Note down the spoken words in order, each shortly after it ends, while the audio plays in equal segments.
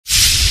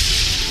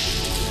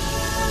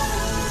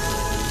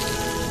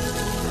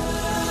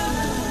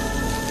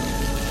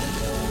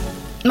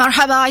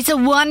Marhaba, it's a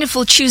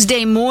wonderful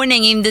Tuesday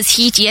morning in this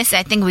heat. Yes,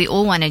 I think we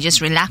all want to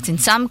just relax in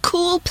some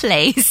cool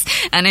place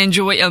and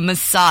enjoy a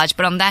massage.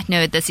 But on that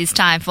note, this is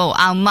time for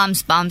our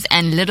Mums, Bums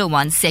and Little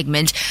Ones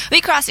segment.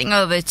 We're crossing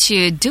over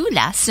to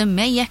Dula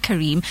Sumeya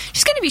Karim.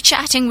 She's going to be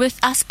chatting with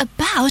us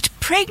about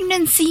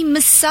pregnancy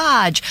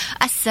massage.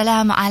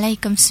 Assalamu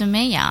alaikum,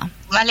 Sumeya.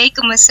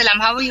 Walaikum assalam.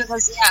 How are you,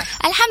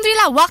 Razia?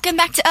 Alhamdulillah. Welcome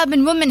back to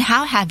Urban Woman.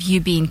 How have you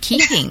been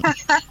keeping?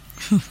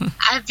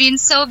 I've been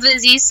so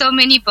busy, so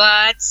many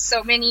births,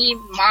 so many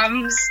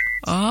moms.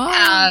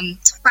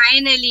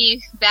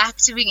 Finally back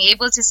to being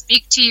able to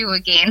speak to you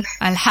again.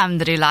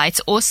 Alhamdulillah.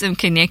 It's awesome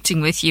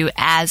connecting with you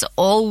as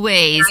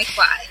always.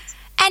 Likewise.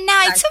 And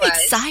now it's so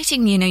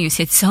exciting, you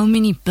said so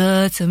many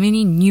births, so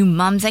many new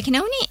mums. I can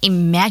only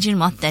imagine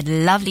what that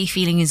lovely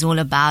feeling is all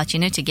about,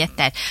 to get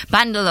that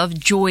bundle of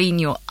joy in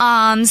your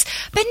arms.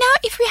 But now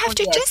if we have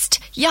to just,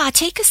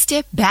 take a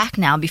step back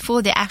now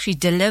before they actually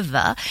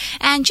deliver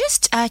and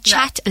just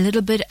chat a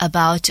little bit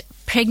about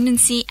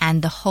pregnancy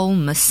and the whole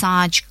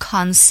massage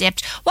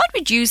concept. What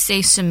would you say,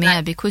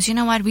 Sumeya? Because you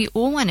know what, we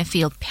all want to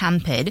feel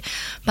pampered,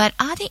 but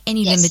are there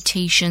any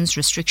limitations,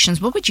 restrictions?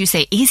 What would you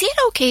say? Is it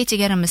okay to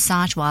get a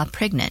massage while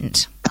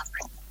pregnant?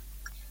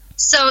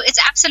 So it's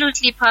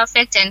absolutely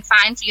perfect and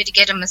fine for you to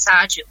get a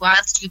massage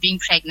whilst you're being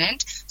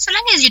pregnant, so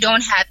long as you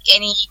don't have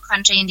any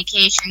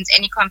contraindications,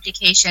 any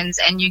complications,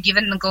 and you're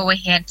given the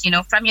go-ahead,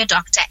 from your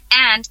doctor,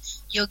 and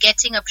you're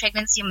getting a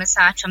pregnancy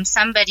massage from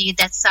somebody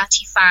that's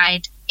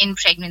certified in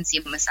pregnancy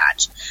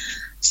massage.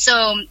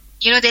 So,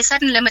 there's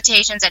certain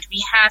limitations that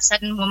we have,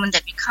 certain women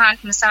that we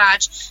can't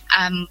massage.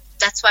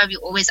 That's why we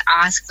always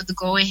ask for the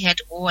go-ahead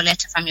or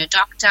letter from your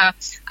doctor.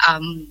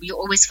 We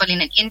always fill in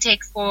an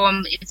intake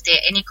form if there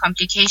are any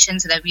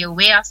complications so that we're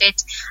aware of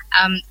it.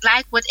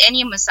 Like with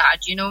any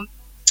massage,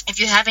 if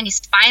you have any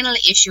spinal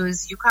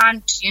issues, you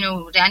can't,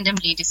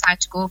 randomly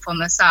decide to go for a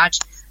massage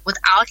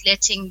without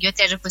letting your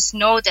therapist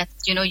know that,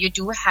 you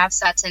do have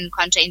certain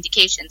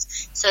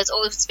contraindications. So it's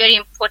always very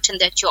important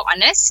that you're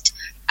honest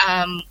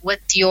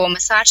with your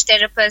massage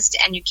therapist,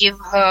 and you give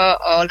her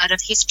a lot of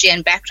history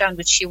and background,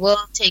 which she will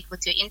take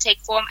with your intake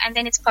form, and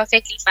then it's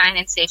perfectly fine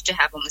and safe to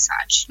have a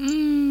massage.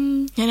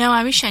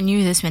 I wish I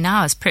knew this when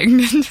I was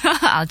pregnant.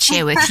 I'll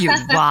share with you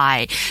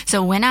why.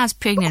 So when I was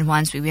pregnant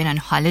once, we went on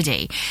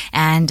holiday,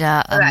 and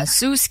a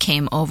masseuse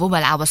came over.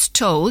 Well, I was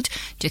told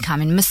to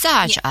come and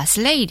massage us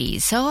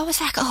ladies. So I was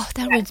like,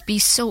 that would be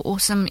so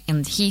awesome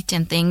in the heat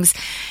and things.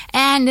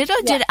 And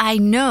little did I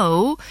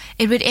know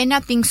it would end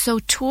up being so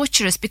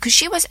torturous, because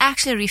she was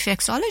actually a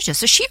reflexologist.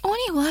 So she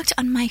only worked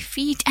on my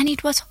feet, and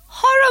it was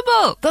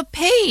horrible. The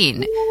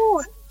pain.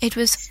 Ooh. It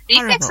was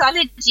horrible.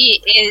 Reflexology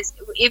is,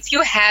 if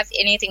you have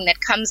anything that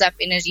comes up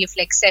in a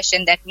reflex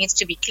session that needs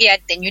to be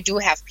cleared, then you do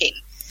have pain.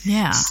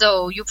 Yeah.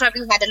 So you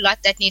probably had a lot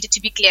that needed to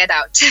be cleared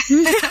out.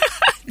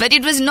 But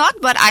it was not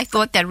what I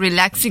thought, that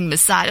relaxing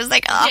massage. I was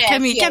like,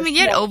 can we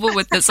get over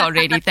with this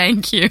already?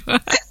 Thank you.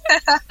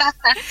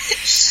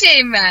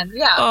 Shame, man.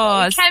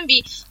 Yeah. It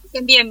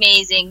can be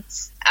amazing.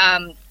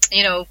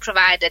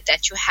 Provided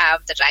that you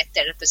have the right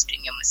therapist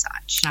doing your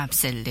massage.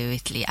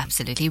 Absolutely,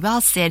 absolutely.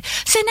 Well said.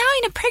 So now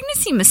in a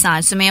pregnancy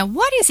massage, Sumeya,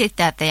 what is it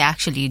that they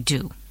actually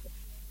do?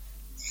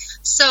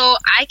 So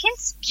I can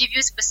give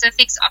you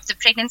specifics of the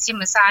pregnancy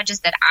massages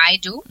that I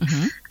do.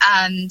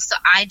 So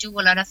I do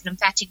a lot of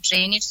lymphatic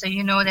drainage. So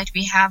you know that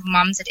we have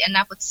moms that end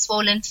up with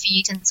swollen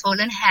feet and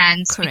swollen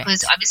hands. Correct.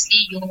 Because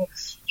obviously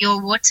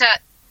your water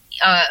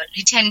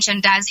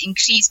retention does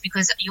increase,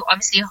 because you're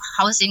obviously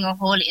housing a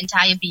whole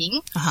entire being.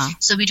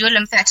 So we do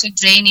lymphatic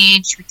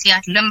drainage, we clear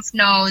out lymph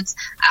nodes.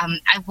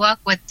 I work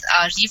with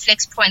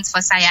reflex points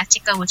for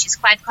sciatica, which is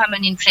quite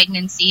common in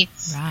pregnancy.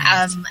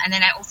 Right. And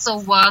then I also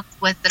work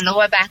with the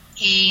lower back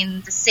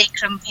pain, the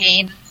sacrum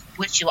pain,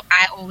 which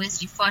I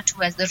always refer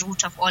to as the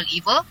root of all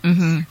evil.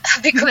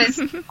 Because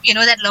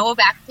that lower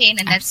back pain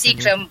and that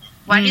sacrum,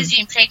 what is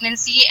you in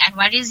pregnancy and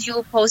what is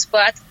you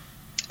post-birth.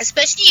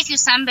 Especially if you're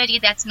somebody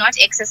that's not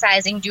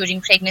exercising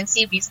during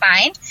pregnancy, we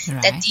find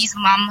that these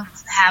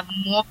moms have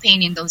more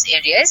pain in those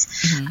areas.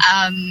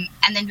 And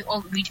then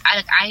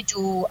I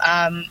do,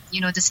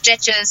 the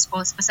stretches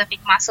for specific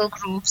muscle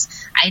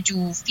groups. I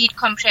do feet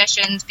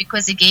compressions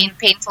because, again,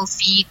 painful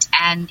feet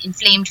and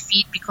inflamed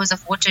feet because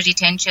of water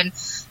retention.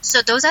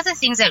 So those are the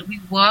things that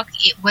we work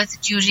with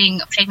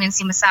during a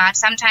pregnancy massage.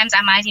 Sometimes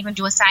I might even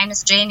do a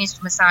sinus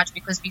drainage massage,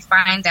 because we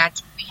find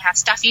that we have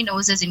stuffy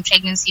noses in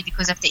pregnancy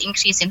because of the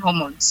increase in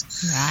hormones.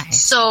 Right.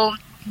 So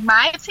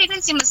my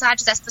pregnancy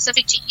massages are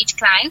specific to each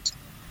client,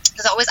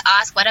 because I always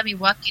ask, what are we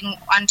working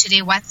on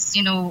today? What's,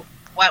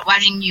 what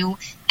worrying you?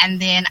 And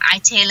then I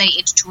tailor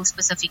it to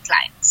specific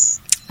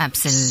clients.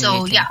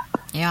 Absolutely. So,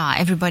 yeah,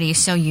 everybody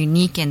is so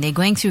unique, and they're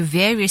going through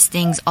various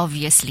things,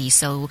 obviously.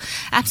 So,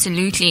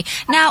 absolutely.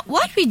 Now,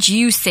 what would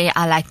you say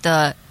are like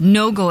the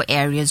no-go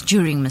areas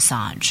during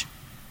massage?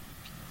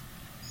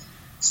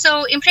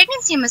 So in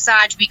pregnancy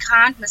massage, we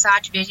can't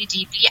massage very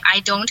deeply. I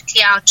don't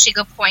clear out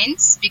trigger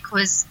points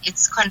because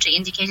it's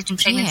contraindicated in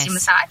pregnancy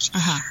massage.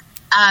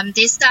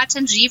 There's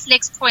certain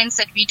reflex points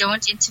that we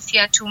don't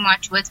interfere too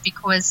much with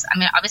because,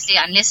 obviously,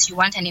 unless you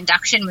want an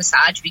induction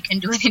massage, we can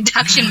do an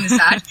induction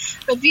massage.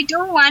 But we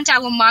don't want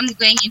our moms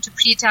going into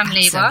preterm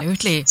labor.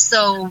 Absolutely.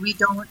 So we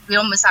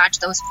don't massage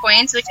those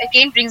points, which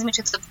again brings me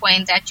to the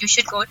point that you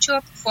should go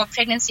for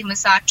pregnancy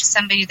massage to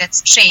somebody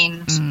that's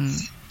trained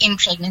in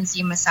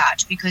pregnancy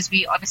massage, because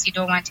we obviously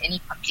don't want any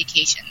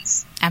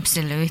complications.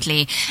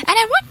 Absolutely. And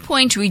at what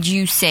point would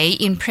you say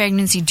in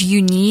pregnancy do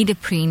you need a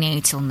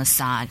prenatal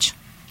massage?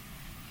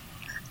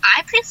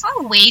 I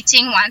prefer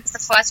waiting once the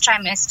first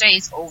trimester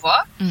is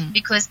over,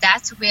 because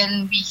that's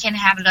when we can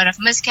have a lot of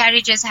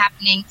miscarriages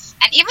happening.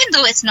 And even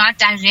though it's not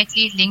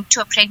directly linked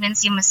to a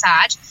pregnancy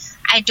massage,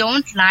 I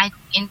don't like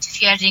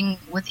interfering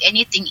with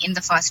anything in the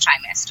first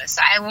trimester.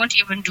 So I won't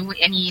even do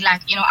any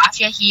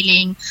after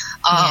healing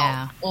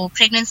or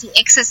pregnancy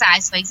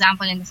exercise, for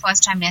example, in the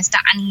first trimester,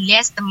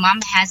 unless the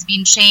mom has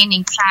been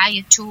training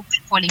prior to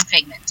falling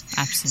pregnant.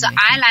 Absolutely. So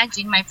I like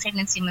doing my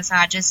pregnancy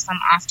massages from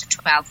after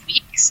 12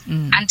 weeks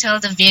until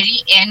the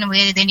very end,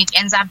 where then it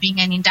ends up being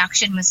an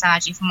induction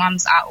massage if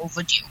moms are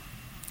overdue.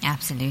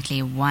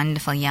 Absolutely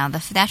wonderful. Yeah,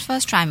 that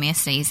first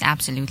trimester is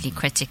absolutely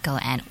critical,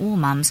 and all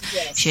mums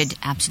should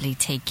absolutely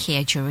take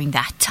care during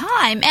that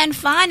time. And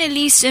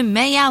finally,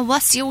 Sumeya,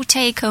 what's your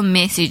take-home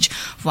message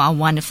for our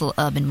wonderful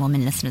urban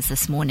woman listeners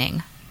this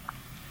morning?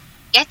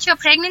 Get your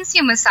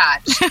pregnancy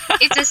massage.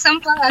 It's as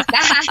simple as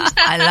that.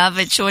 I love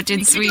it, short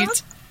and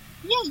sweet.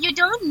 You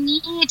don't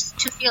need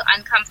to feel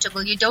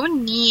uncomfortable. You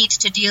don't need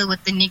to deal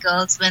with the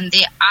niggles when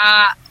there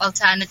are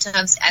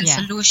alternatives and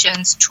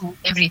solutions to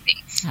everything.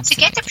 Absolutely. So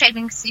get the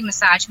pregnancy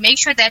massage. Make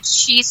sure that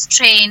she's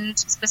trained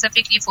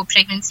specifically for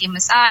pregnancy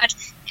massage.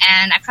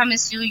 And I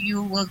promise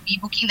you will be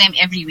booking them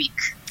every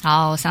week.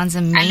 Oh, sounds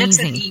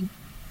amazing.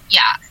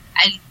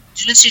 I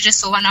literally just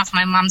saw one of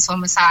my moms for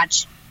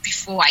massage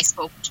before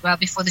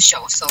the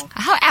show. So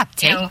how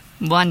apt,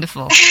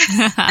 Wonderful.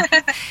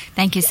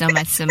 Thank you so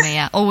much,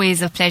 Sumeya.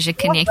 Always a pleasure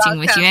connecting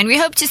with you, and we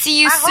hope to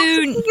see you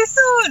soon. Hope to see you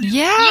soon.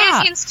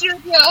 Yeah. Yes, in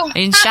studio.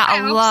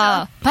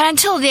 Inshallah. So. But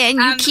until then,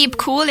 you keep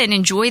cool and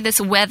enjoy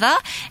this weather,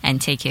 and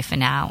take care for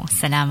now.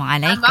 Assalamu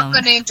alaikum. I'm not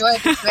going to enjoy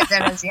this weather,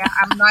 Razia.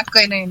 I'm not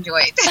going to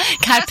enjoy it.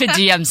 Carpe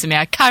diem,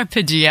 Sumeya.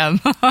 Carpe diem.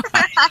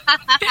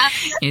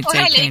 You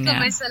take care now. Wa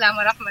alaikum assalam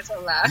wa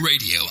rahmatullah.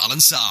 Radio Al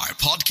Ansar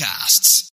podcasts.